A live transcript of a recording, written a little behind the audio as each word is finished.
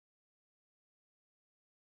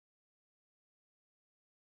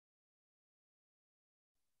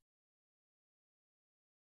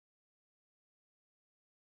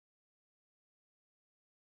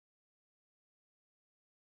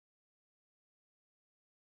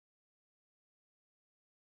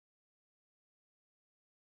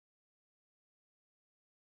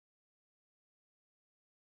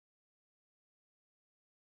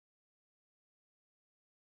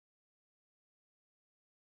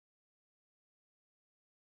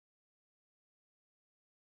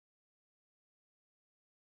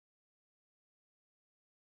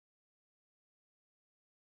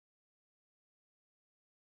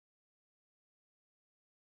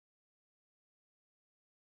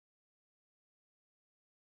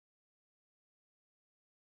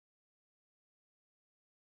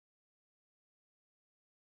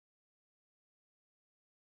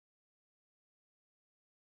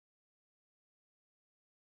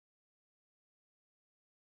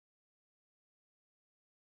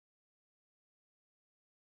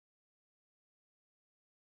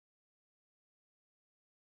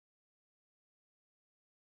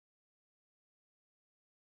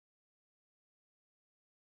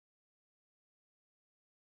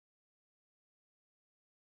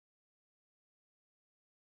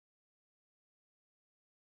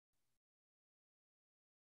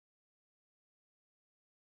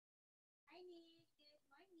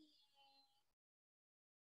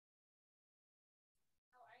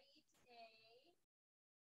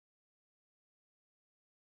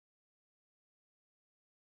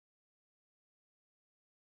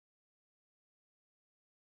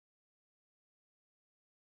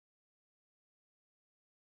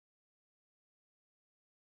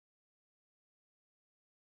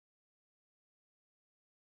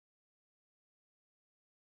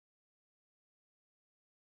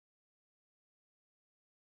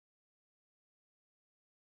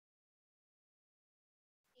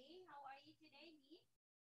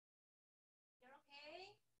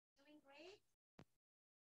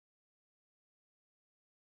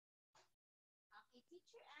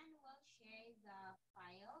the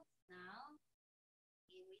files now.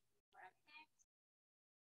 Okay, waiting for a text.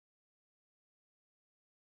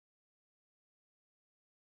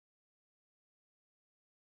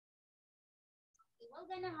 Okay, we're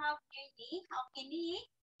gonna have your day. How many?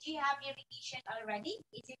 Do you have your vacation already?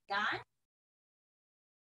 Is it done?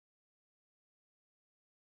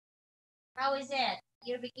 How is it?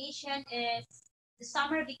 Your vacation is the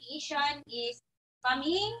summer vacation is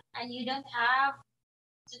coming and you don't have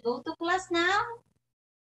to go to class now?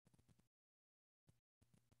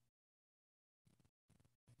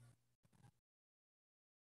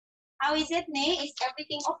 How is it, Nay? Is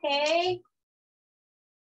everything okay?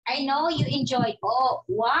 I know you enjoyed. Oh,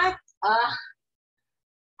 what?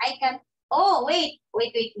 I can. Oh, wait,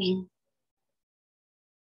 me.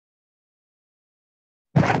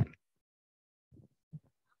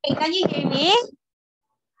 Hey, can you hear me?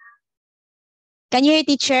 Can you hear,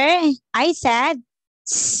 teacher? I said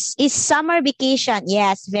it's summer vacation.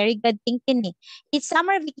 Yes, very good thinking. It's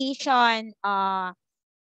summer vacation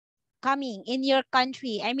coming in your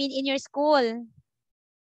country. I mean in your school.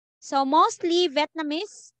 So mostly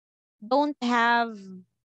Vietnamese don't have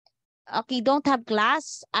don't have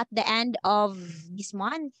class at the end of this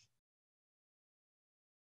month.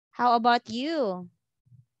 How about you?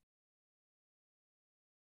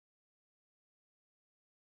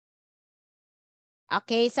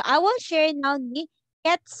 Okay, so I will share now the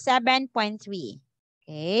get 7.3.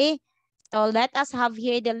 Okay, so let us have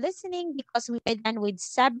here the listening because we are done with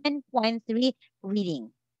 7.3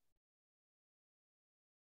 reading.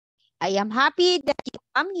 I am happy that you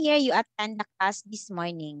come here, you attend the class this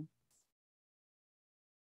morning.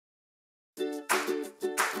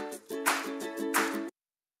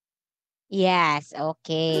 Yes,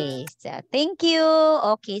 okay. So thank you.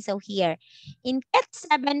 Okay, so here in Cat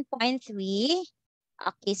 7.3,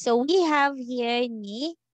 okay, so we have here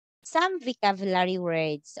ni some vocabulary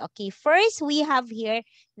words. Okay, first we have here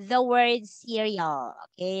the word cereal.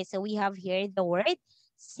 Okay, so we have here the word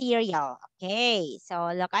cereal. Okay,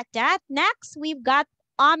 so look at that. Next, we've got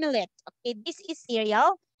omelette. Okay, this is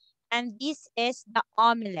cereal and this is the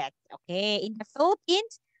omelette. Okay, in the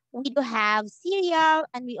Philippines, we do have cereal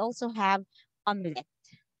and we also have omelette.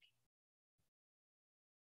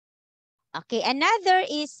 Okay, another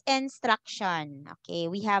is instruction. Okay,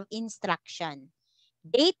 we have instruction.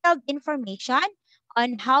 Detailed information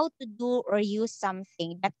on how to do or use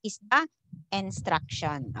something. That is the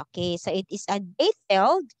instruction. Okay, so it is a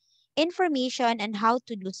detailed information on how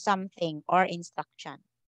to do something or instruction.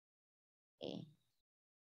 Okay.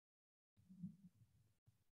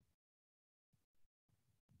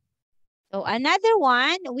 So another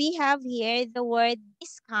one, we have here the word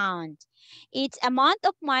discount. It's amount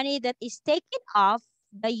of money that is taken off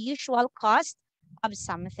the usual cost of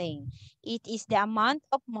something. It is the amount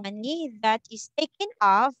of money that is taken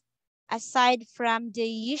off aside from the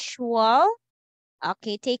usual,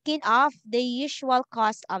 okay, taken off the usual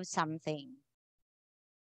cost of something.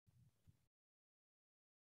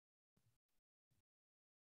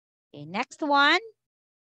 Okay, next one.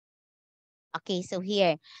 Okay, so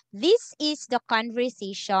here, this is the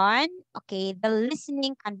conversation, okay, the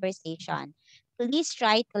listening conversation. Please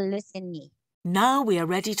try to listen me. Now we are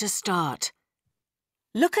ready to start.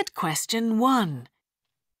 Look at question 1.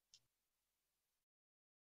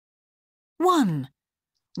 1.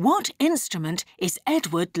 What instrument is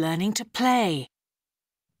Edward learning to play?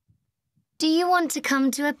 Do you want to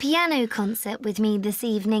come to a piano concert with me this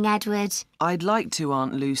evening, Edward? I'd like to,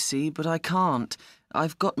 Aunt Lucy, but I can't.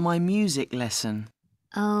 I've got my music lesson.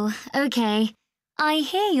 Oh, okay. I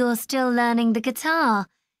hear you're still learning the guitar.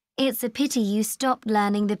 It's a pity you stopped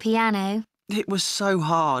learning the piano. It was so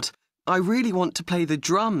hard. I really want to play the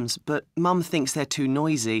drums, but Mum thinks they're too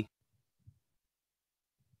noisy.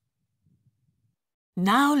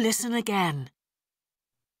 Now listen again.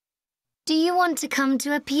 Do you want to come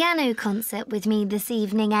to a piano concert with me this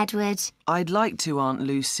evening, Edward? I'd like to, Aunt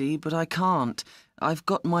Lucy, but I can't. I've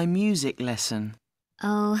got my music lesson.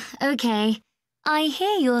 Oh, okay. I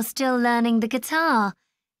hear you're still learning the guitar.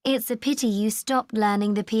 It's a pity you stopped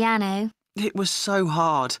learning the piano. It was so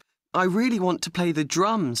hard. I really want to play the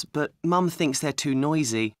drums, but Mum thinks they're too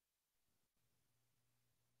noisy.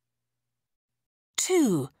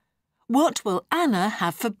 2. What will Anna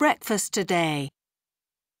have for breakfast today?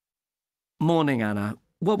 Morning, Anna.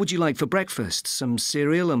 What would you like for breakfast? Some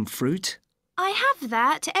cereal and fruit? I have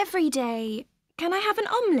that every day. Can I have an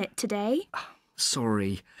omelette today?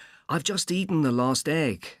 Sorry, I've just eaten the last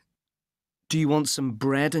egg. Do you want some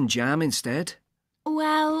bread and jam instead?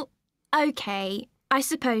 Well, okay, I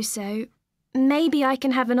suppose so. Maybe I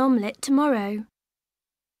can have an omelette tomorrow.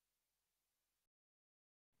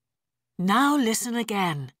 Now listen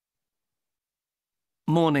again.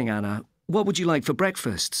 Morning, Anna. What would you like for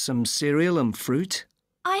breakfast? Some cereal and fruit?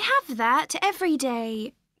 I have that every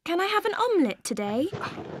day. Can I have an omelette today?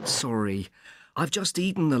 Sorry, I've just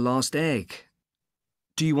eaten the last egg.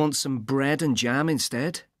 Do you want some bread and jam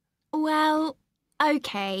instead? Well,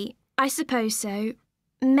 OK, I suppose so.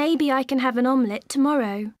 Maybe I can have an omelette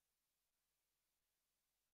tomorrow.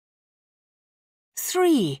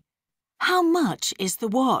 3. How much is the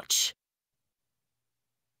watch?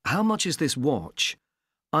 How much is this watch?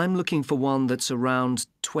 I'm looking for one that's around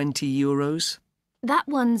 20 euros. That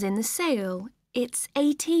one's in the sale. It's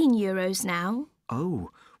 18 euros now. Oh,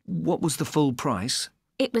 what was the full price?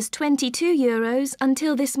 It was 22 euros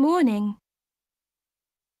until this morning.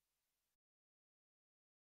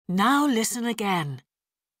 Now listen again.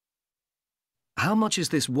 How much is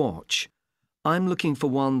this watch? I'm looking for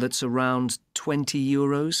one that's around 20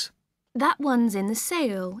 euros. That one's in the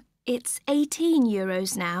sale. It's 18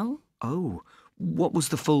 euros now. Oh, what was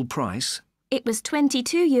the full price? It was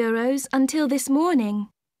 22 euros until this morning.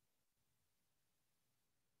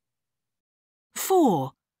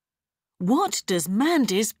 4. What does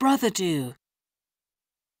Mandy's brother do?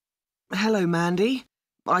 Hello, Mandy.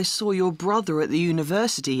 I saw your brother at the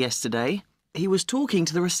university yesterday. He was talking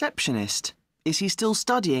to the receptionist. Is he still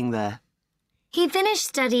studying there? He finished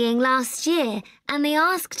studying last year and they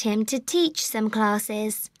asked him to teach some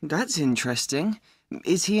classes. That's interesting.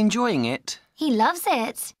 Is he enjoying it? He loves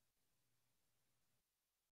it.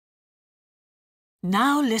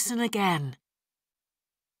 Now listen again.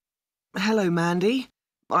 Hello, Mandy.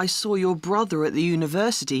 I saw your brother at the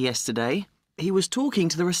university yesterday. He was talking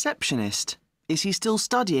to the receptionist. Is he still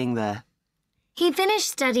studying there? He finished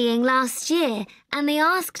studying last year and they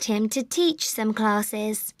asked him to teach some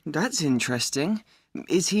classes. That's interesting.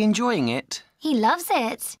 Is he enjoying it? He loves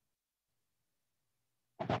it.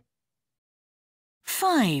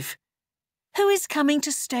 5. Who is coming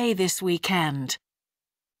to stay this weekend?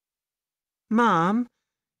 Mum,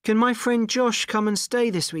 can my friend Josh come and stay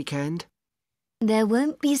this weekend? There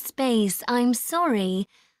won't be space, I'm sorry.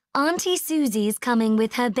 Auntie Susie's coming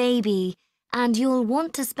with her baby and you'll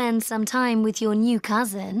want to spend some time with your new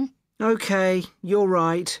cousin. OK, you're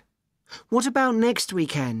right. What about next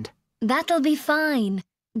weekend? That'll be fine.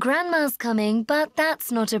 Grandma's coming, but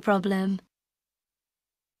that's not a problem.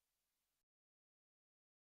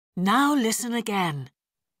 Now listen again.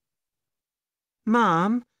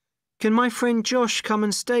 Mum, can my friend Josh come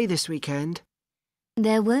and stay this weekend?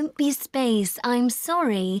 There won't be space, I'm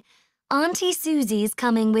sorry. Auntie Susie's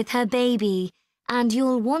coming with her baby and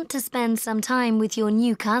you'll want to spend some time with your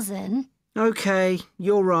new cousin. OK,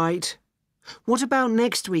 you're right. What about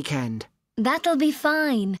next weekend? That'll be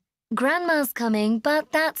fine. Grandma's coming,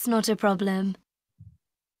 but that's not a problem.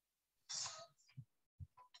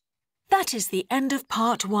 That is the end of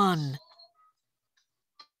part 1.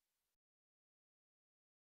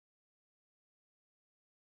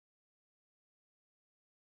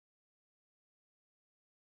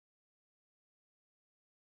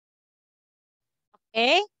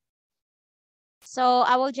 Okay. So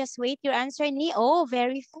I will just wait your answer, Ni. Oh,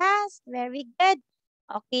 very fast. Very good.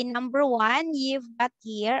 Okay, number 1, you've got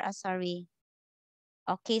here. Oh, sorry.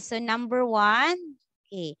 Okay, so number 1.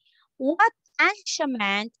 Okay. What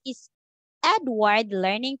instrument is Edward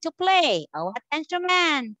learning to play? Oh, what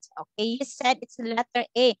instrument? Okay, you said it's the letter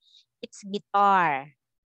A. It's guitar.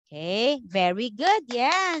 Okay, very good.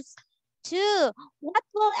 Yes. 2. What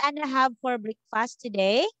will Anna have for breakfast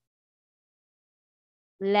today?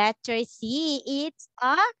 Letter C. It's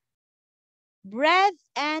a bread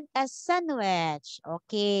and a sandwich.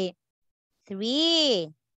 Okay. 3.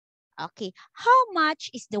 Okay. How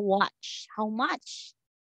much is the watch? How much?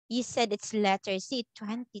 You said it's letter C,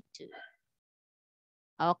 22.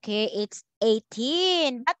 Okay, it's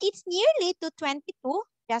 18, but it's nearly to 22.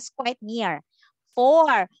 Just quite near.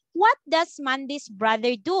 4. What does Mandy's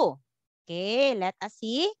brother do? Okay, let us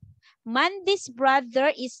see. Mandy's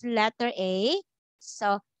brother is letter A.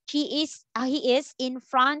 So he is in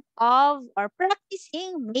front of or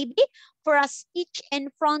practicing maybe for a speech in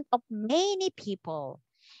front of many people.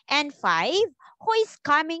 And 5, who is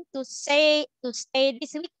coming to stay this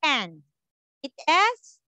weekend? It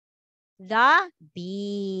is the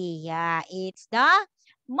B. Yeah, it's the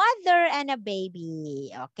mother and a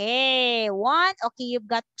baby. Okay, 1. Okay, you've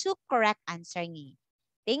got 2 correct answers.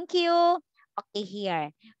 Thank you. Okay,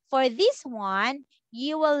 here. For this one,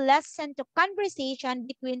 you will listen to conversation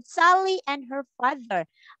between Sally and her father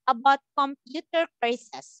about computer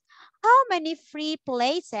courses. How many free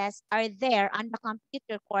places are there on the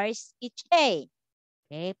computer course each day?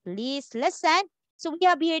 Okay, please listen. So we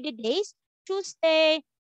have here the days: Tuesday,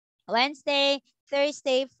 Wednesday,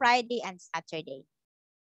 Thursday, Friday, and Saturday.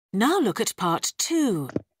 Now look at part 2.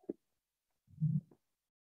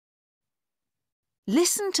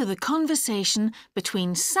 Listen to the conversation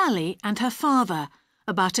between Sally and her father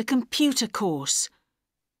about a computer course.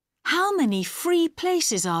 How many free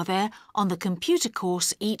places are there on the computer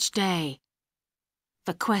course each day?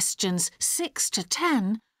 For questions 6 to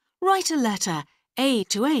 10, write a letter A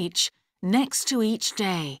to H next to each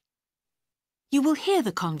day. You will hear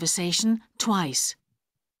the conversation twice.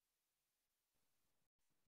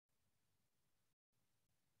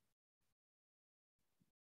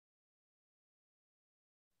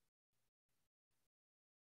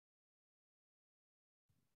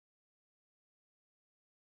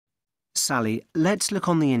 Sally, let's look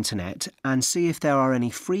on the internet and see if there are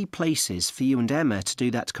any free places for you and Emma to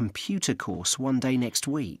do that computer course one day next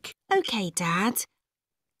week. OK, Dad.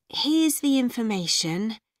 Here's the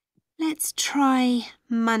information. Let's try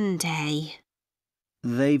Monday.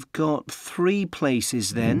 They've got 3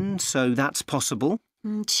 places then, so that's possible.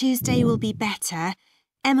 Tuesday will be better.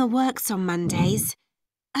 Emma works on Mondays.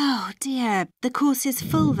 Oh, dear, the course is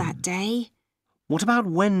full that day. What about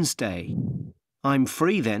Wednesday? I'm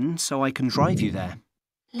free then, so I can drive you there.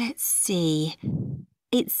 Let's see.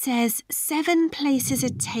 It says 7 places are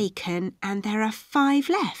taken and there are 5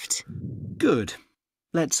 left. Good.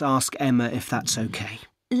 Let's ask Emma if that's OK.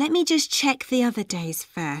 Let me just check the other days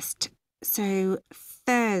first. So,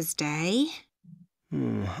 Thursday.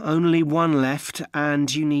 Only 1 left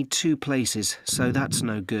and you need 2 places, so that's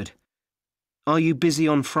no good. Are you busy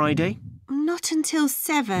on Friday? Not until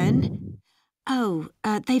 7. Oh,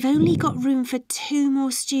 they've only got room for 2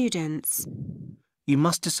 more students. You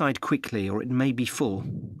must decide quickly or it may be full.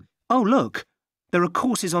 Oh, look! There are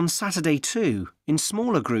courses on Saturday too, in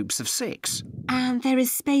smaller groups of 6. And there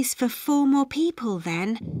is space for 4 more people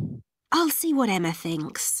then. I'll see what Emma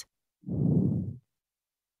thinks.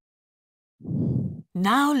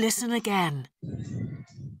 Now listen again.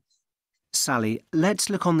 Sally, let's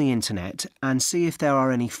look on the internet and see if there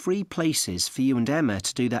are any free places for you and Emma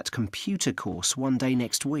to do that computer course one day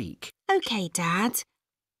next week. OK, Dad.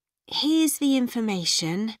 Here's the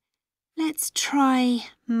information. Let's try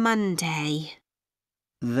Monday.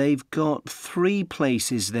 They've got 3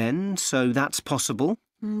 places then, so that's possible.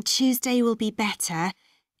 Tuesday will be better.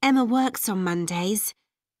 Emma works on Mondays.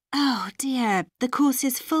 Oh, dear, the course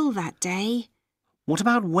is full that day. What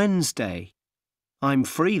about Wednesday? I'm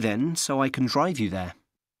free then, so I can drive you there.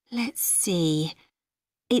 Let's see.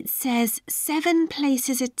 It says 7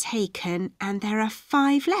 places are taken and there are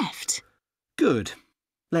 5 left. Good.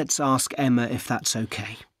 Let's ask Emma if that's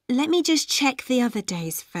OK. Let me just check the other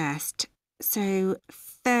days first. So,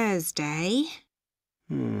 Thursday.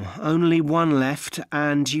 Only 1 left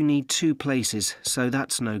and you need 2 places, so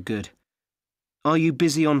that's no good. Are you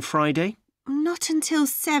busy on Friday? Not until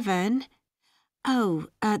 7. Oh,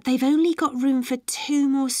 they've only got room for 2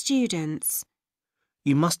 more students.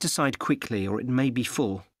 You must decide quickly or it may be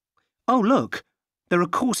full. Oh, look! There are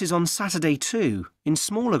courses on Saturday too, in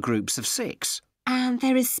smaller groups of 6. And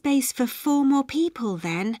there is space for 4 more people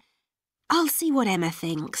then. I'll see what Emma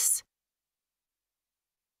thinks.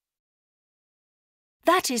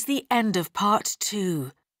 That is the end of part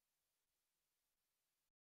 2.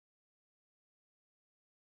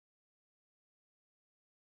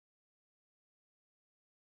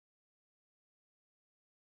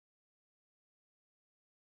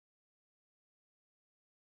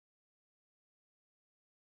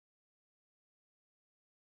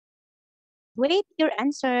 Wait your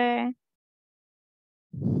answer.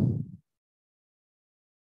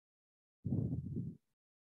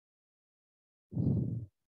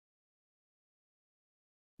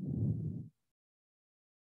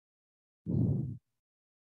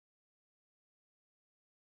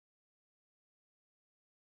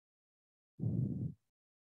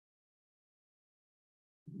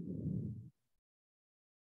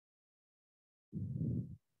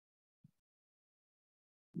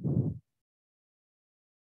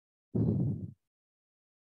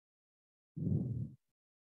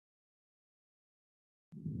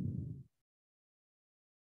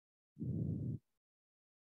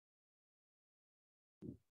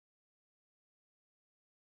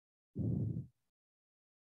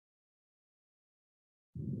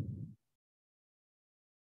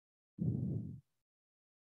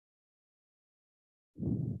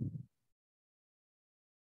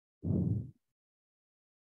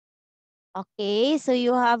 Okay, so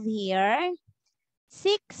you have here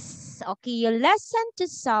 6. Okay, you listen to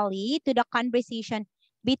Sally to the conversation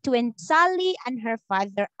between Sally and her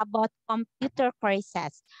father about computer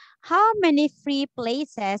courses. How many free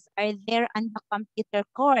places are there on the computer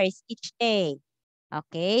course each day?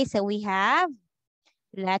 Okay, so we have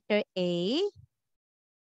letter A,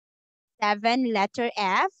 7, letter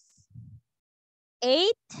F,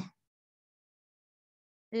 8,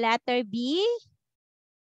 letter B,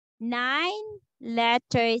 9,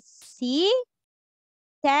 letter C,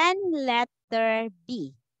 10, letter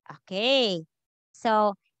B. Okay,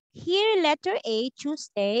 so here letter A,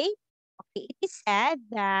 Tuesday, okay, it is said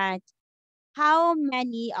that how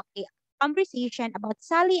many, okay, conversation about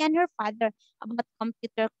Sally and her father about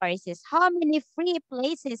computer courses. How many free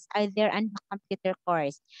places are there on the computer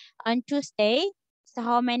course? On Tuesday, so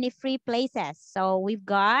how many free places? So we've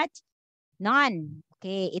got none.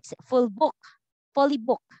 Okay, it's full book, fully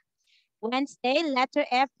booked. Wednesday, letter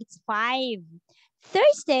F, it's 5.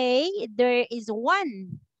 Thursday, there is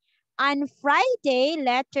 1. On Friday,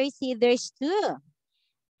 letter C, there's 2.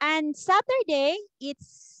 And Saturday,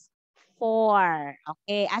 it's 4.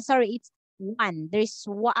 Okay. Sorry, it's 1. There's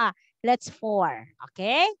that's 4.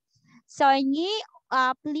 Okay. So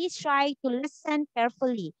please try to listen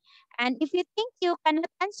carefully. And if you think you cannot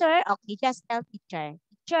answer, okay, just tell teacher.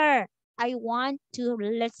 Teacher, I want to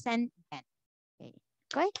listen again. Okay.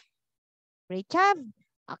 Okay. Great job.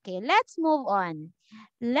 Okay, let's move on.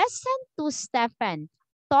 Lesson to Stefan.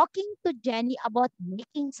 Talking to Jenny about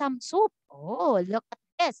making some soup. Oh, look at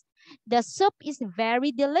this. The soup is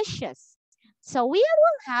very delicious. So we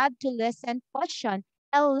will have to listen question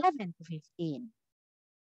 11 to 15.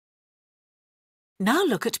 Now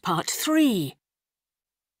look at part 3.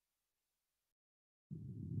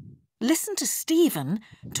 Listen to Stephen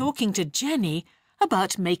talking to Jenny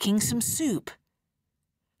about making some soup.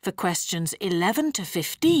 For questions 11 to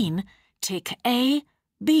 15, tick A,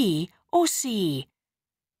 B or C.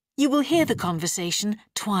 You will hear the conversation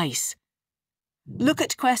twice. Look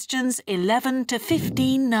at questions 11 to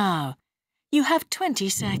 15 now. You have 20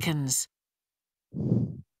 seconds.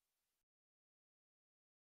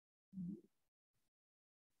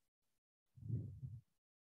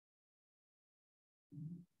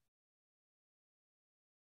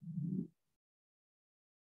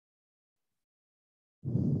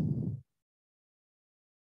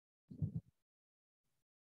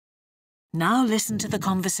 Now listen to the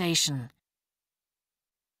conversation.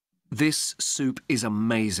 This soup is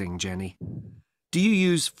amazing, Jenny. Do you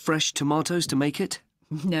use fresh tomatoes to make it?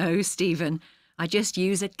 No, Stephen. I just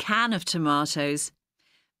use a can of tomatoes.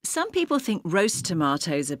 Some people think roast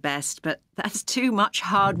tomatoes are best, but that's too much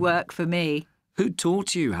hard work for me. Who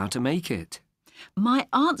taught you how to make it? My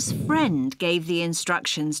aunt's friend gave the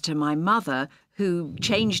instructions to my mother, who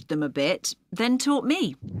changed them a bit, then taught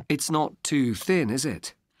me. It's not too thin, is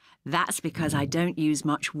it? That's because I don't use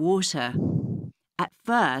much water. At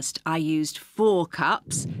first, I used 4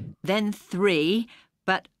 cups, then 3,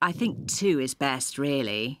 but I think 2 is best,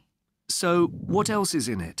 really. So, what else is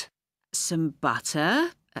in it? Some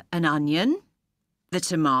butter, an onion, the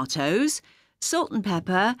tomatoes, salt and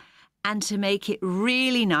pepper, and to make it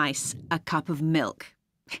really nice, a cup of milk.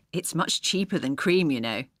 It's much cheaper than cream, you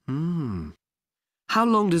know. How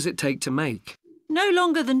long does it take to make? No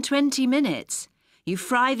longer than 20 minutes. You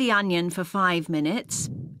fry the onion for 5 minutes,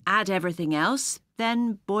 add everything else,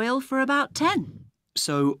 then boil for about 10.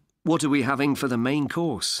 So, what are we having for the main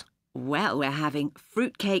course? Well, we're having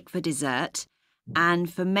fruitcake for dessert,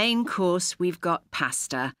 and for main course we've got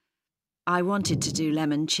pasta. I wanted to do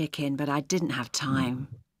lemon chicken, but I didn't have time.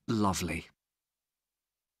 Lovely.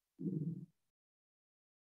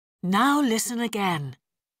 Now listen again.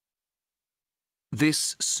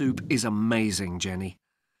 This soup is amazing, Jenny.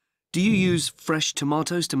 Do you use fresh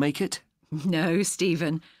tomatoes to make it? No,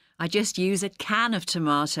 Stephen. I just use a can of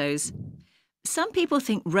tomatoes. Some people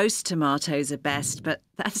think roast tomatoes are best, but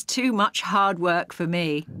that's too much hard work for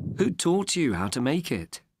me. Who taught you how to make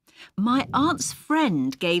it? My aunt's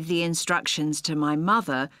friend gave the instructions to my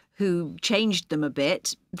mother, who changed them a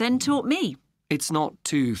bit, then taught me. It's not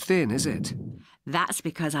too thin, is it? That's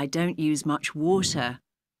because I don't use much water.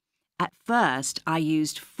 At first, I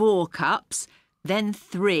used 4 cups, then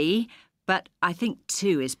 3, but I think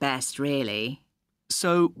 2 is best, really.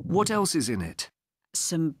 So, what else is in it?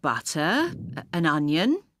 Some butter, an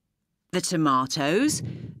onion, the tomatoes,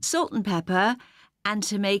 salt and pepper, and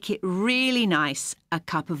to make it really nice, a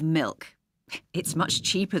cup of milk. It's much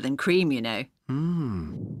cheaper than cream, you know.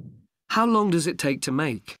 How long does it take to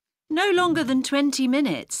make? No longer than 20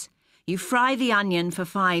 minutes. You fry the onion for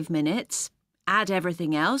 5 minutes, add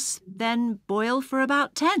everything else, then boil for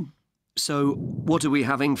about 10. So, what are we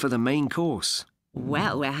having for the main course?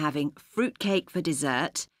 Well, we're having fruitcake for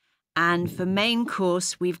dessert, and for main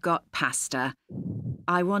course we've got pasta.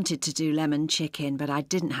 I wanted to do lemon chicken, but I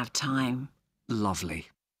didn't have time. Lovely.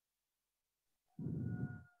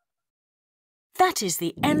 That is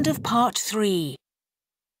the end of part 3.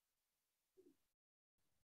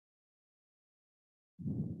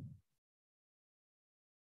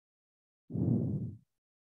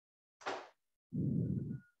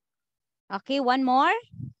 Okay, one more.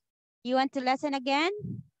 You want to listen again?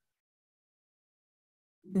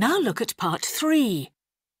 Now look at part 3.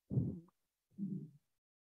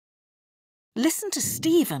 Listen to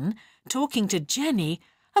Stephen talking to Jenny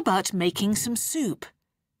about making some soup.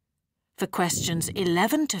 For questions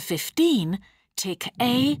 11 to 15, tick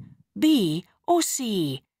A, B or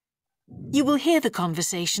C. You will hear the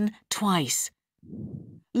conversation twice.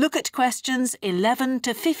 Look at questions 11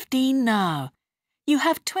 to 15 now. You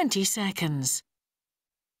have 20 seconds.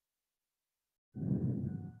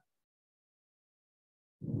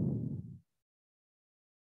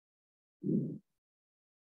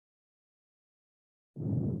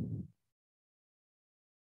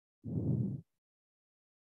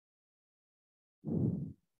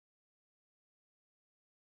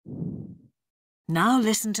 Now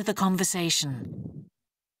listen to the conversation.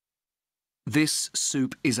 This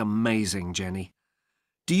soup is amazing, Jenny.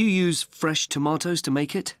 Do you use fresh tomatoes to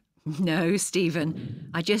make it? No, Stephen.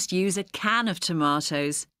 I just use a can of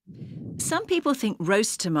tomatoes. Some people think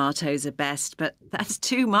roast tomatoes are best, but that's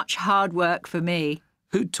too much hard work for me.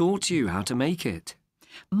 Who taught you how to make it?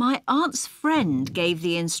 My aunt's friend gave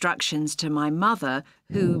the instructions to my mother,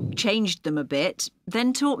 who changed them a bit,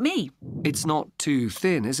 then taught me. It's not too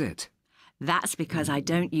thin, is it? That's because I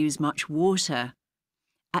don't use much water.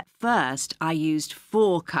 At first, I used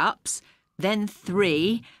 4 cups, then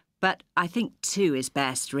 3, but I think 2 is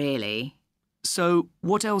best, really. So,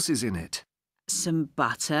 what else is in it? Some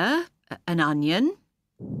butter, an onion,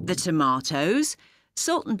 the tomatoes,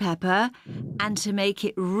 salt and pepper, and to make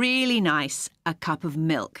it really nice, a cup of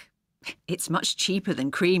milk. It's much cheaper than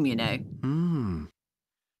cream, you know.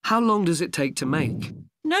 How long does it take to make?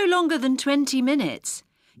 No longer than 20 minutes.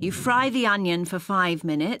 You fry the onion for 5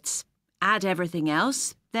 minutes, add everything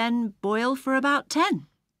else, then boil for about 10.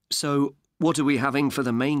 So, what are we having for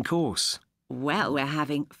the main course? Well, we're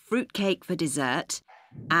having fruitcake for dessert,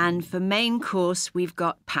 and for main course we've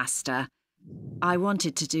got pasta. I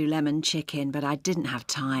wanted to do lemon chicken, but I didn't have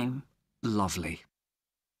time. Lovely.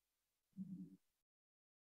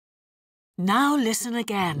 Now listen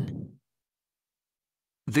again.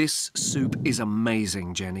 This soup is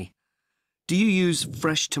amazing, Jenny. Do you use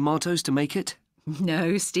fresh tomatoes to make it?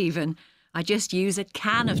 No, Stephen. I just use a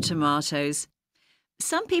can of tomatoes.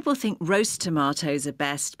 Some people think roast tomatoes are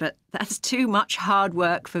best, but that's too much hard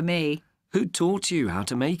work for me. Who taught you how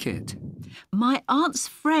to make it? My aunt's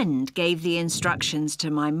friend gave the instructions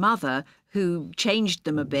to my mother, who changed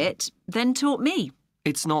them a bit, then taught me.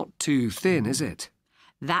 It's not too thin, is it?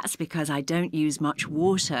 That's because I don't use much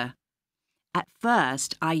water. At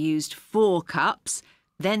first, I used 4 cups,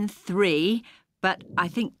 then 3, but I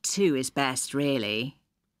think 2 is best, really.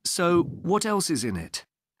 So, what else is in it?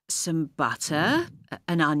 Some butter,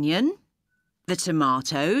 an onion, the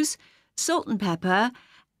tomatoes, salt and pepper,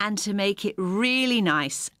 and to make it really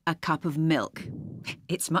nice, a cup of milk.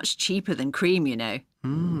 It's much cheaper than cream, you know.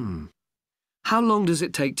 How long does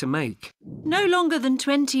it take to make? No longer than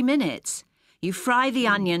 20 minutes. You fry the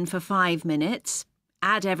onion for 5 minutes,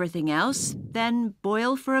 add everything else, then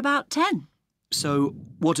boil for about 10. So,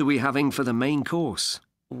 what are we having for the main course?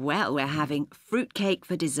 Well, we're having fruitcake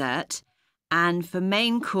for dessert, and for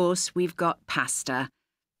main course we've got pasta.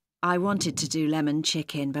 I wanted to do lemon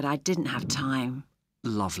chicken, but I didn't have time.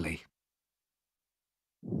 Lovely.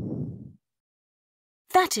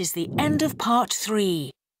 That is the end of part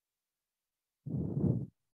 3.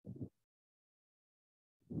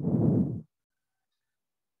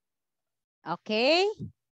 Okay.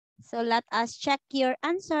 So let us check your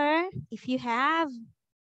answer if you have.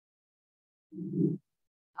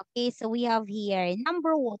 Okay, so we have here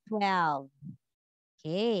number 12.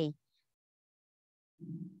 Okay.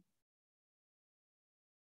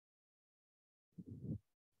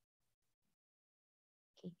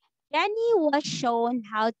 Jenny was shown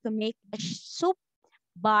how to make a soup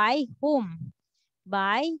by whom?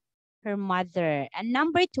 By her mother. And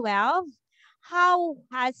number 12, how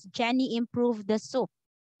has Jenny improved the soup?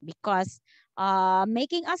 Because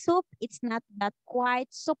making a soup, it's not that quite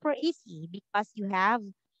super easy because you have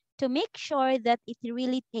to make sure that it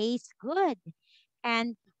really tastes good.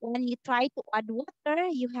 And when you try to add water,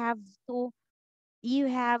 you have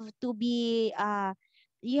to be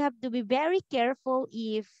very careful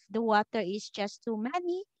if the water is just too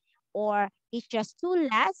many or it's just too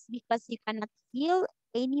less because you cannot feel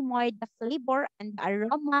anymore the flavor and the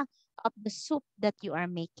aroma of the soup that you are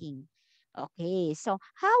making. Okay, so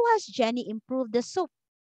how has Jenny improved the soup?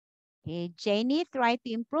 Okay, Jenny tried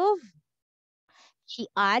to improve. She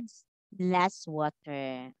adds less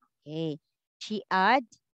water. Okay, she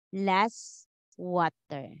adds less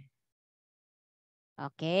water.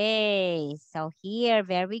 Okay, so here,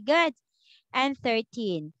 very good. And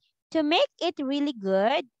 13, to make it really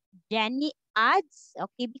good, Jenny adds,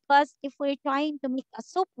 okay, because if we're trying to make a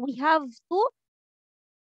soup, we have to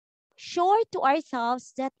show to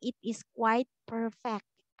ourselves that it is quite perfect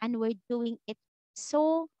and we're doing it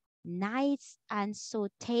so nice and so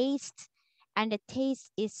taste, and the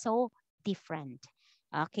taste is so different.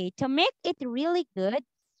 Okay, to make it really good,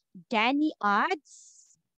 Jenny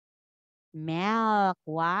adds milk.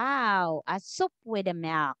 Wow, a soup with a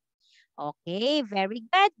milk. Okay, very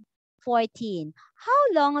good. 14.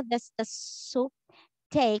 How long does the soup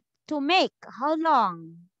take to make? How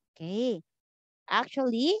long? Okay,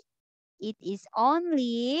 actually, it is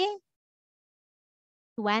only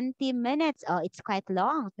 20 minutes. Oh, it's quite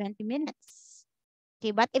long, 20 minutes.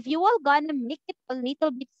 Okay, but if you are gonna make it a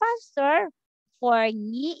little bit faster, for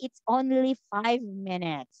me, it's only 5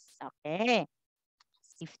 minutes. Okay.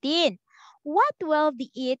 15. What will they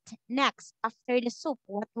eat next after the soup?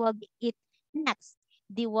 What will they eat next?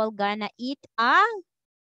 They will gonna eat a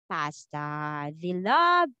pasta. They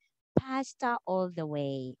love pasta all the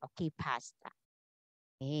way. Okay, pasta.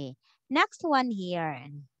 Okay. Next one here.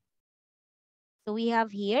 So we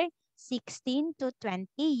have here 16 to 20.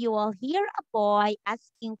 You will hear a boy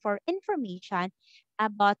asking for information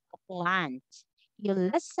about a plant. You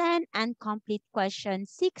listen and complete question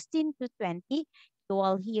 16 to 20. You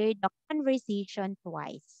will hear the conversation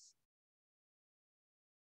twice.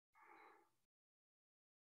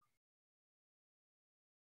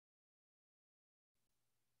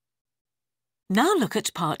 Now look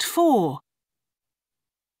at part 4.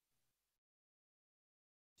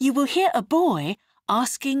 You will hear a boy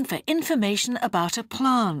asking for information about a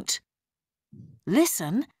plant.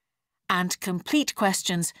 Listen and complete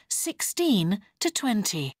questions 16 to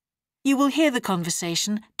 20. You will hear the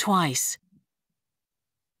conversation twice.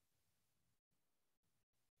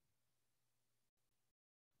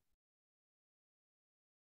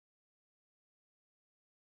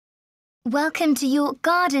 Welcome to York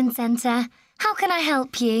Garden Centre. How can I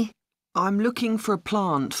help you? I'm looking for a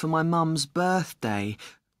plant for my mum's birthday.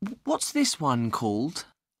 What's this one called?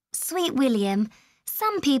 Sweet William.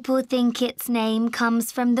 Some people think its name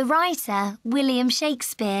comes from the writer, William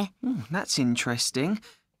Shakespeare. That's interesting.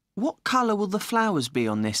 What colour will the flowers be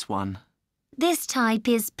on this one? This type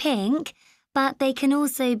is pink, but they can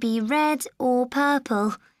also be red or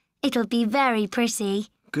purple. It'll be very pretty.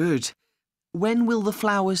 Good. When will the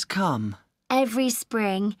flowers come? Every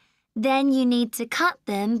spring. Then you need to cut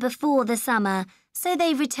them before the summer, so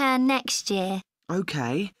they return next year.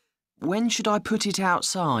 OK. When should I put it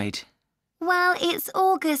outside? Well, it's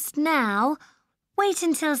August now. Wait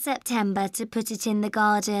until September to put it in the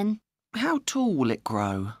garden. How tall will it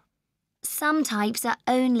grow? Some types are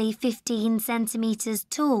only 15 centimetres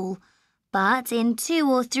tall, but in 2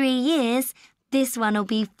 or 3 years, this one will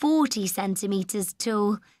be 40 centimetres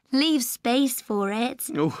tall. Leave space for it.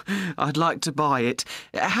 Oh, I'd like to buy it.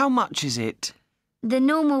 How much is it? The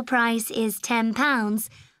normal price is £10,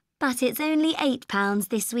 but it's only £8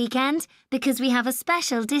 this weekend because we have a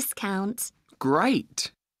special discount.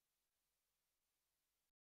 Great.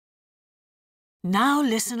 Now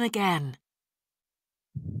listen again.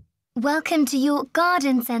 Welcome to York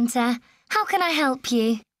Garden Centre. How can I help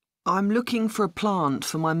you? I'm looking for a plant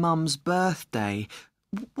for my mum's birthday.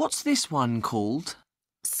 What's this one called?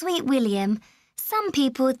 Sweet William. Some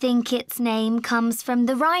people think its name comes from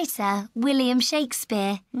the writer, William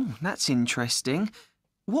Shakespeare. That's interesting.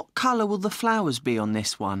 What colour will the flowers be on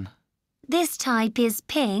this one? This type is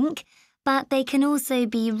pink, but they can also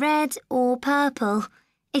be red or purple.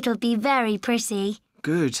 It'll be very pretty.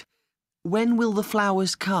 Good. When will the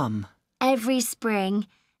flowers come? Every spring.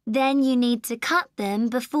 Then you need to cut them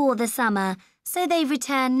before the summer, so they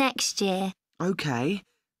return next year. OK.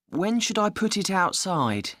 When should I put it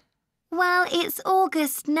outside? Well, it's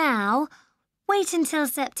August now. Wait until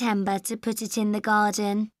September to put it in the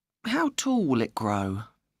garden. How tall will it grow?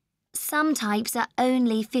 Some types are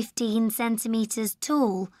only 15 centimetres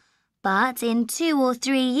tall, but in 2 or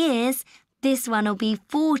 3 years, this one will be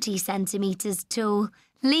 40 centimetres tall.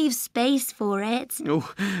 Leave space for it.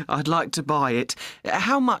 Oh, I'd like to buy it.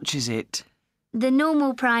 How much is it? The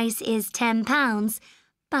normal price is £10,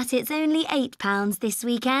 but it's only £8 this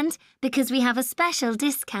weekend because we have a special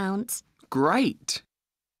discount. Great.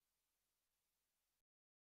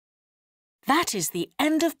 That is the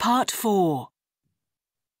end of part 4.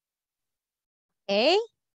 Okay?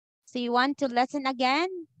 So you want to listen again?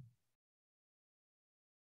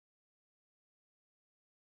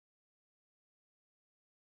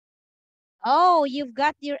 Oh, you've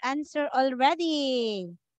got your answer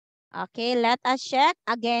already. Okay, let us check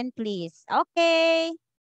again, please. Okay.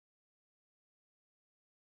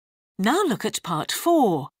 Now look at part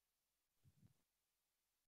 4.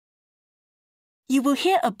 You will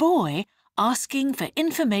hear a boy asking for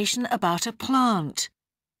information about a plant.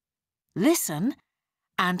 Listen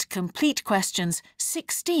and complete questions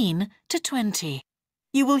 16 to 20.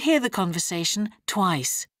 You will hear the conversation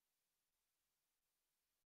twice.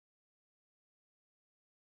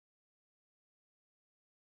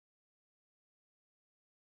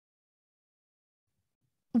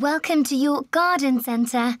 Welcome to York Garden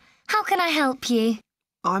Centre. How can I help you?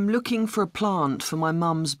 I'm looking for a plant for my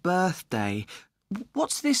mum's birthday.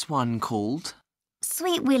 What's this one called?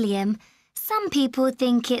 Sweet William. Some people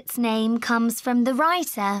think its name comes from the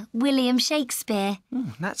writer, William Shakespeare.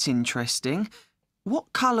 That's interesting.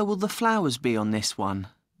 What colour will the flowers be on this one?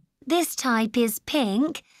 This type is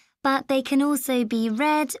pink, but they can also be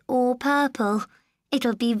red or purple.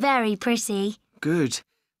 It'll be very pretty. Good.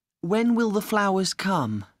 When will the flowers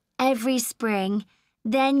come? Every spring.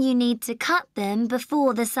 Then you need to cut them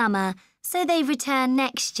before the summer, so they return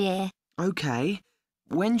next year. OK.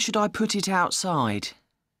 When should I put it outside?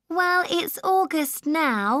 Well, it's August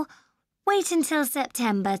now. Wait until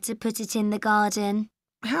September to put it in the garden.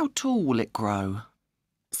 How tall will it grow?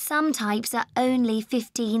 Some types are only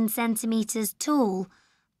 15 centimetres tall,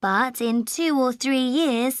 but in 2 or 3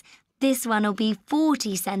 years, this one will be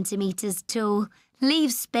 40 centimetres tall.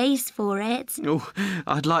 Leave space for it. Oh,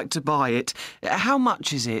 I'd like to buy it. How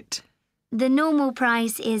much is it? The normal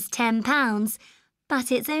price is £10, but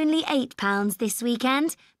it's only £8 this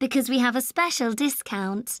weekend because we have a special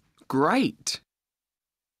discount. Great.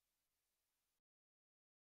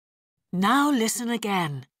 Now listen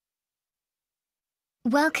again.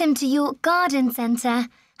 Welcome to York Garden Centre.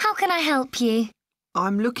 How can I help you?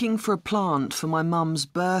 I'm looking for a plant for my mum's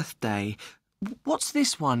birthday. What's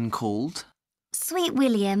this one called? Sweet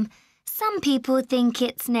William. Some people think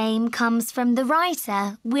its name comes from the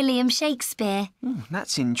writer, William Shakespeare.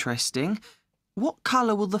 That's interesting. What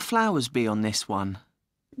colour will the flowers be on this one?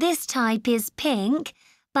 This type is pink,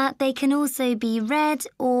 but they can also be red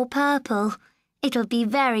or purple. It'll be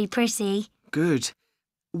very pretty. Good.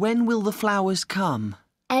 When will the flowers come?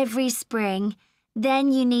 Every spring.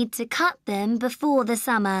 Then you need to cut them before the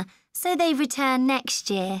summer, so they return next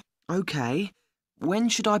year. OK. When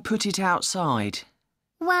should I put it outside?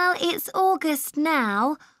 Well, it's August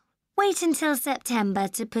now. Wait until September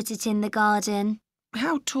to put it in the garden.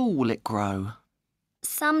 How tall will it grow?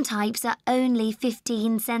 Some types are only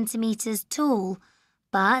 15 centimetres tall,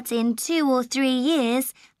 but in 2 or 3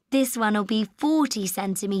 years, this one will be 40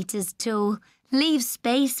 centimetres tall. Leave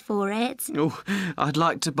space for it. Oh, I'd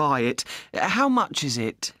like to buy it. How much is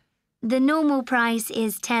it? The normal price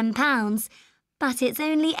is £10, but it's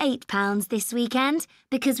only £8 this weekend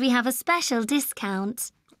because we have a special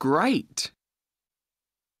discount. Great.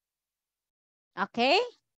 Okay?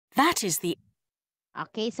 That is the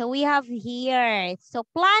Okay, so we have here. So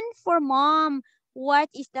plan for mom. What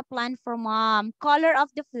is the plan for mom? Color of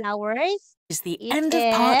the flowers? is the It end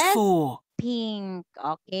of part is 4. pink.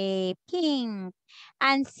 Okay, pink.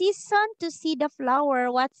 And season to see the flower.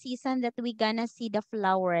 What season that we gonna see the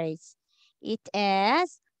flowers? It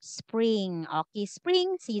is spring. Okay,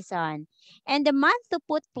 spring season. And the month to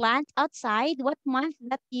put plant outside. What month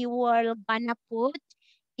that you are gonna put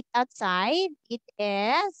it outside? It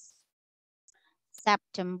is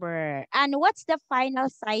September. And what's the final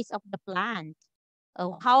size of the plant?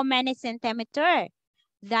 Oh, how many centimeter?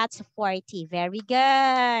 That's 40. Very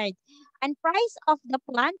good. And price of the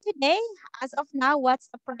plant today, as of now, what's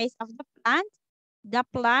the price of the plant? The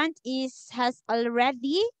plant has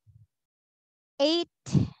already 8.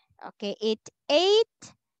 Okay, £8.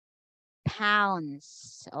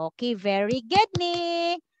 Okay, very good,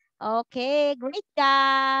 me. Okay, great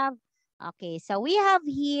job. Okay, so we have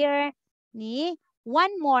here ni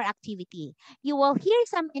one more activity. You will hear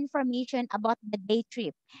some information about the day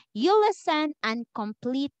trip. You listen and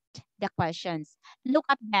complete the questions. Look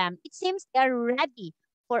at them. It seems they're ready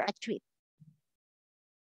for a trip.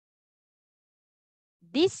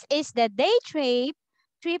 This is the day trip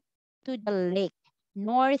to the lake,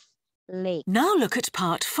 North Lake. Now look at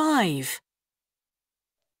part 5.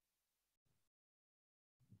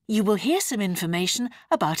 You will hear some information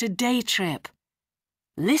about a day trip.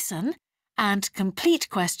 Listen and complete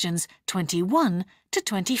questions 21 to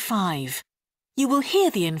 25. You will hear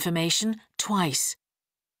the information twice.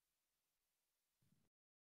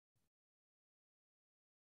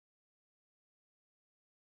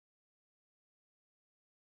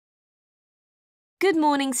 Good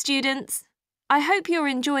morning, students. I hope you're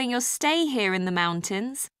enjoying your stay here in the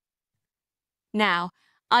mountains. Now,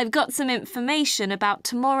 I've got some information about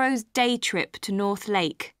tomorrow's day trip to North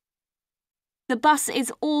Lake. The bus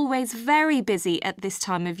is always very busy at this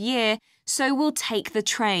time of year, so we'll take the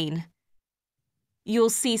train.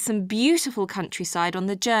 You'll see some beautiful countryside on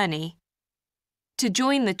the journey. To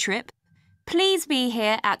join the trip, please be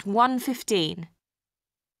here at 1:15.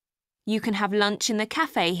 You can have lunch in the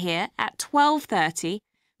cafe here at 12:30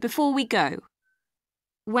 before we go.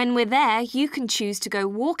 When we're there, you can choose to go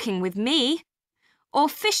walking with me or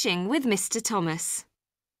fishing with Mr. Thomas.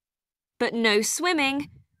 But no swimming.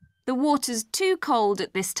 The water's too cold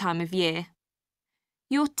at this time of year.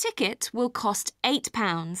 Your ticket will cost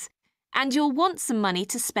 £8 and you'll want some money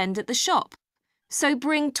to spend at the shop, so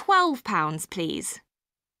bring £12, please.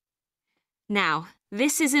 Now,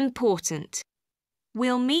 this is important.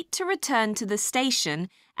 We'll meet to return to the station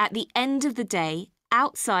at the end of the day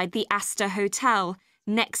outside the Astor Hotel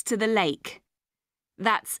next to the lake.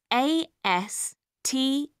 That's ASTER.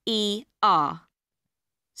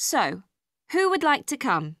 So, who would like to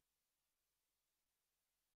come?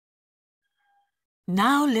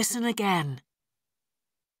 Now listen again.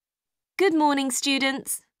 Good morning,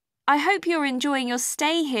 students. I hope you're enjoying your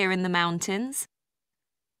stay here in the mountains.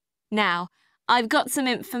 Now, I've got some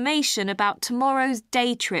information about tomorrow's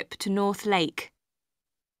day trip to North Lake.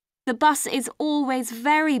 The bus is always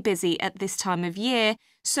very busy at this time of year,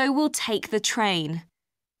 so we'll take the train.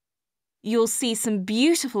 You'll see some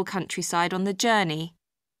beautiful countryside on the journey.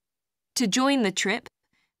 To join the trip,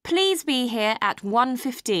 please be here at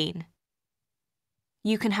 1:15.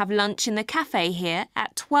 You can have lunch in the cafe here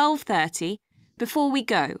at 12:30 before we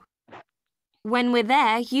go. When we're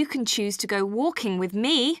there, you can choose to go walking with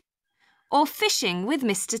me or fishing with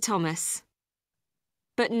Mr. Thomas.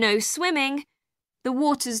 But no swimming. The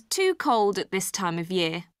water's too cold at this time of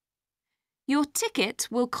year. Your ticket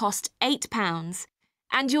will cost £8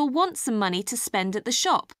 and you'll want some money to spend at the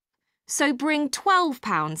shop, so bring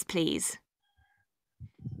 £12, please.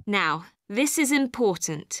 Now, this is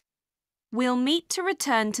important. We'll meet to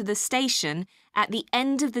return to the station at the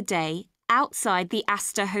end of the day outside the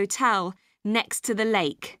Astor Hotel next to the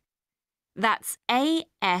lake. That's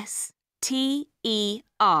ASTER.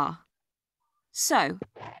 So,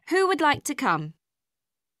 who would like to come?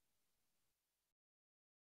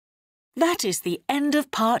 That is the end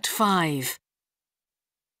of part 5.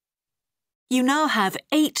 You now have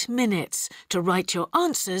 8 minutes to write your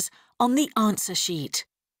answers on the answer sheet.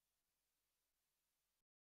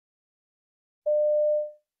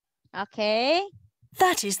 Okay.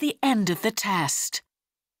 That is the end of the test.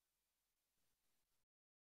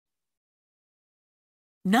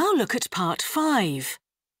 Now look at part 5.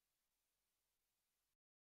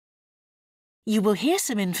 You will hear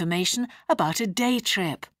some information about a day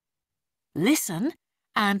trip. Listen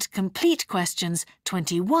and complete questions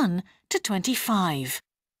 21 to 25.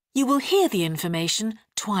 You will hear the information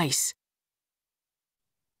twice.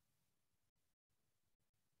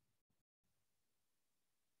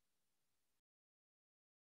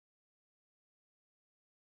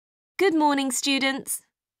 Good morning, students.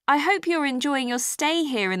 I hope you're enjoying your stay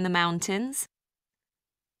here in the mountains.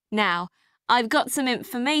 Now, I've got some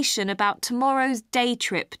information about tomorrow's day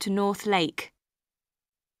trip to North Lake.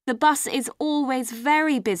 The bus is always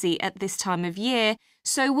very busy at this time of year,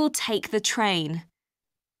 so we'll take the train.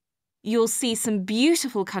 You'll see some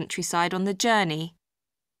beautiful countryside on the journey.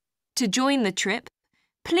 To join the trip,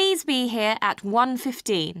 please be here at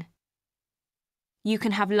 1:15. You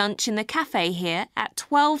can have lunch in the cafe here at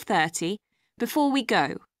 12:30 before we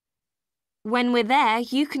go. When we're there,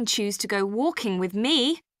 you can choose to go walking with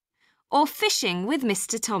me or fishing with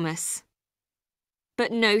Mr. Thomas.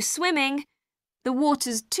 But no swimming. The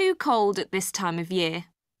water's too cold at this time of year.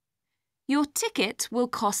 Your ticket will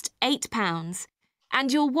cost £8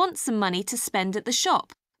 and you'll want some money to spend at the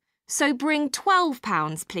shop, so bring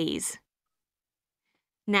 £12, please.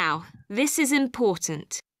 Now, this is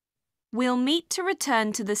important. We'll meet to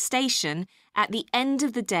return to the station at the end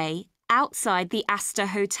of the day outside the Astor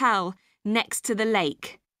Hotel next to the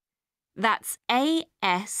lake. That's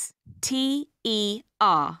ASTER.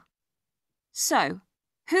 So,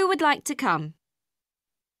 who would like to come?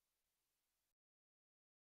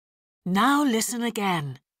 Now listen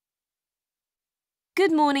again.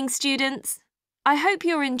 Good morning, students. I hope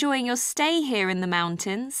you're enjoying your stay here in the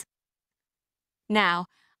mountains. Now,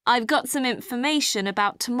 I've got some information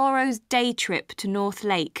about tomorrow's day trip to North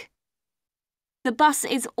Lake. The bus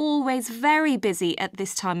is always very busy at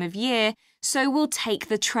this time of year, so we'll take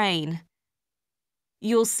the train.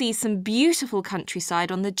 You'll see some beautiful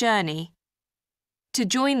countryside on the journey. To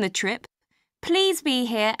join the trip, please be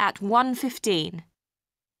here at 1:15.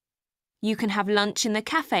 You can have lunch in the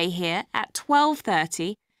cafe here at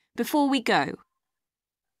 12:30 before we go.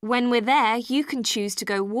 When we're there, you can choose to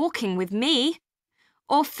go walking with me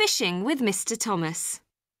or fishing with Mr. Thomas.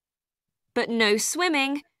 But no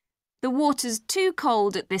swimming. The water's too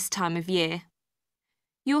cold at this time of year.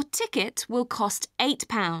 Your ticket will cost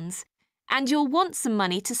 £8 and you'll want some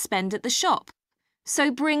money to spend at the shop, so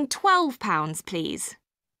bring £12, please.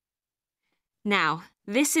 Now,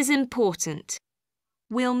 this is important.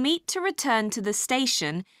 We'll meet to return to the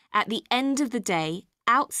station at the end of the day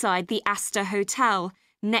outside the Astor Hotel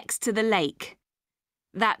next to the lake.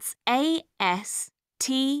 That's ASTER.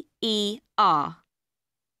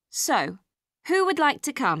 So, who would like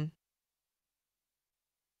to come?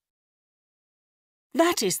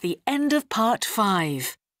 That is the end of part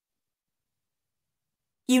 5.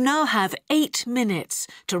 You now have 8 minutes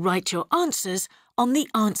to write your answers on the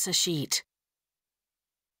answer sheet.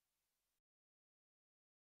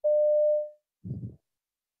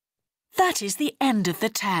 That is the end of the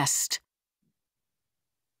test.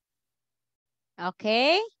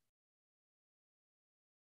 Okay.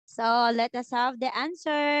 So let us have the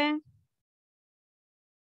answer.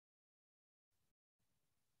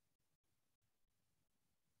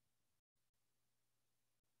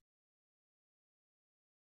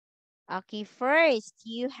 Okay, first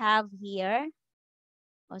you have here.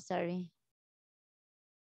 Oh, sorry.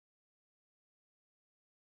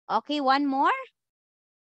 Okay, one more.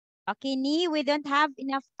 Okay, Ni, we don't have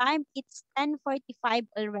enough time. It's 10:45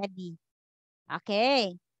 already.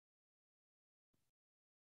 Okay.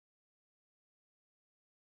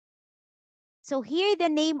 So here the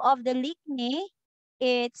name of the lake, Ni,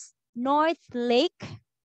 it's North Lake.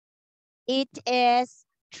 It is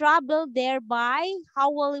traveled there by, how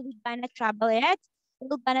will we gonna travel it?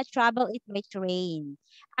 We're gonna travel it by train.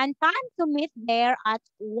 And time to meet there at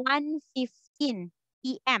 1:15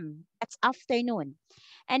 p.m. That's afternoon.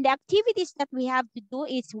 And the activities that we have to do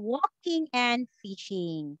is walking and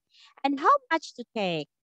fishing. And how much to take?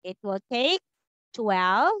 It will take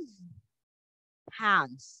 12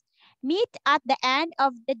 pounds. Meet at the end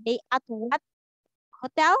of the day at what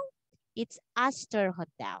hotel? It's Astor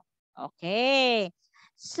Hotel. Okay.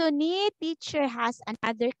 Suni, teacher has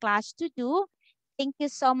another class to do. Thank you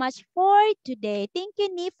so much for today. Thank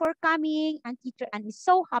you, Ni, for coming. And teacher Anne is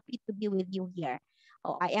so happy to be with you here.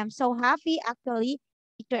 Oh, I am so happy actually.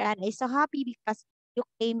 Teacher Anne is so happy because you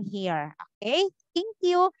came here. Okay. Thank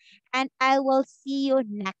you. And I will see you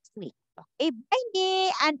next week. Okay. Bye,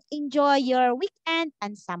 Ni, and enjoy your weekend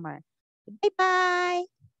and summer. Bye-bye.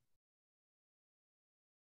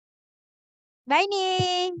 Bye,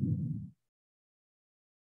 Ni.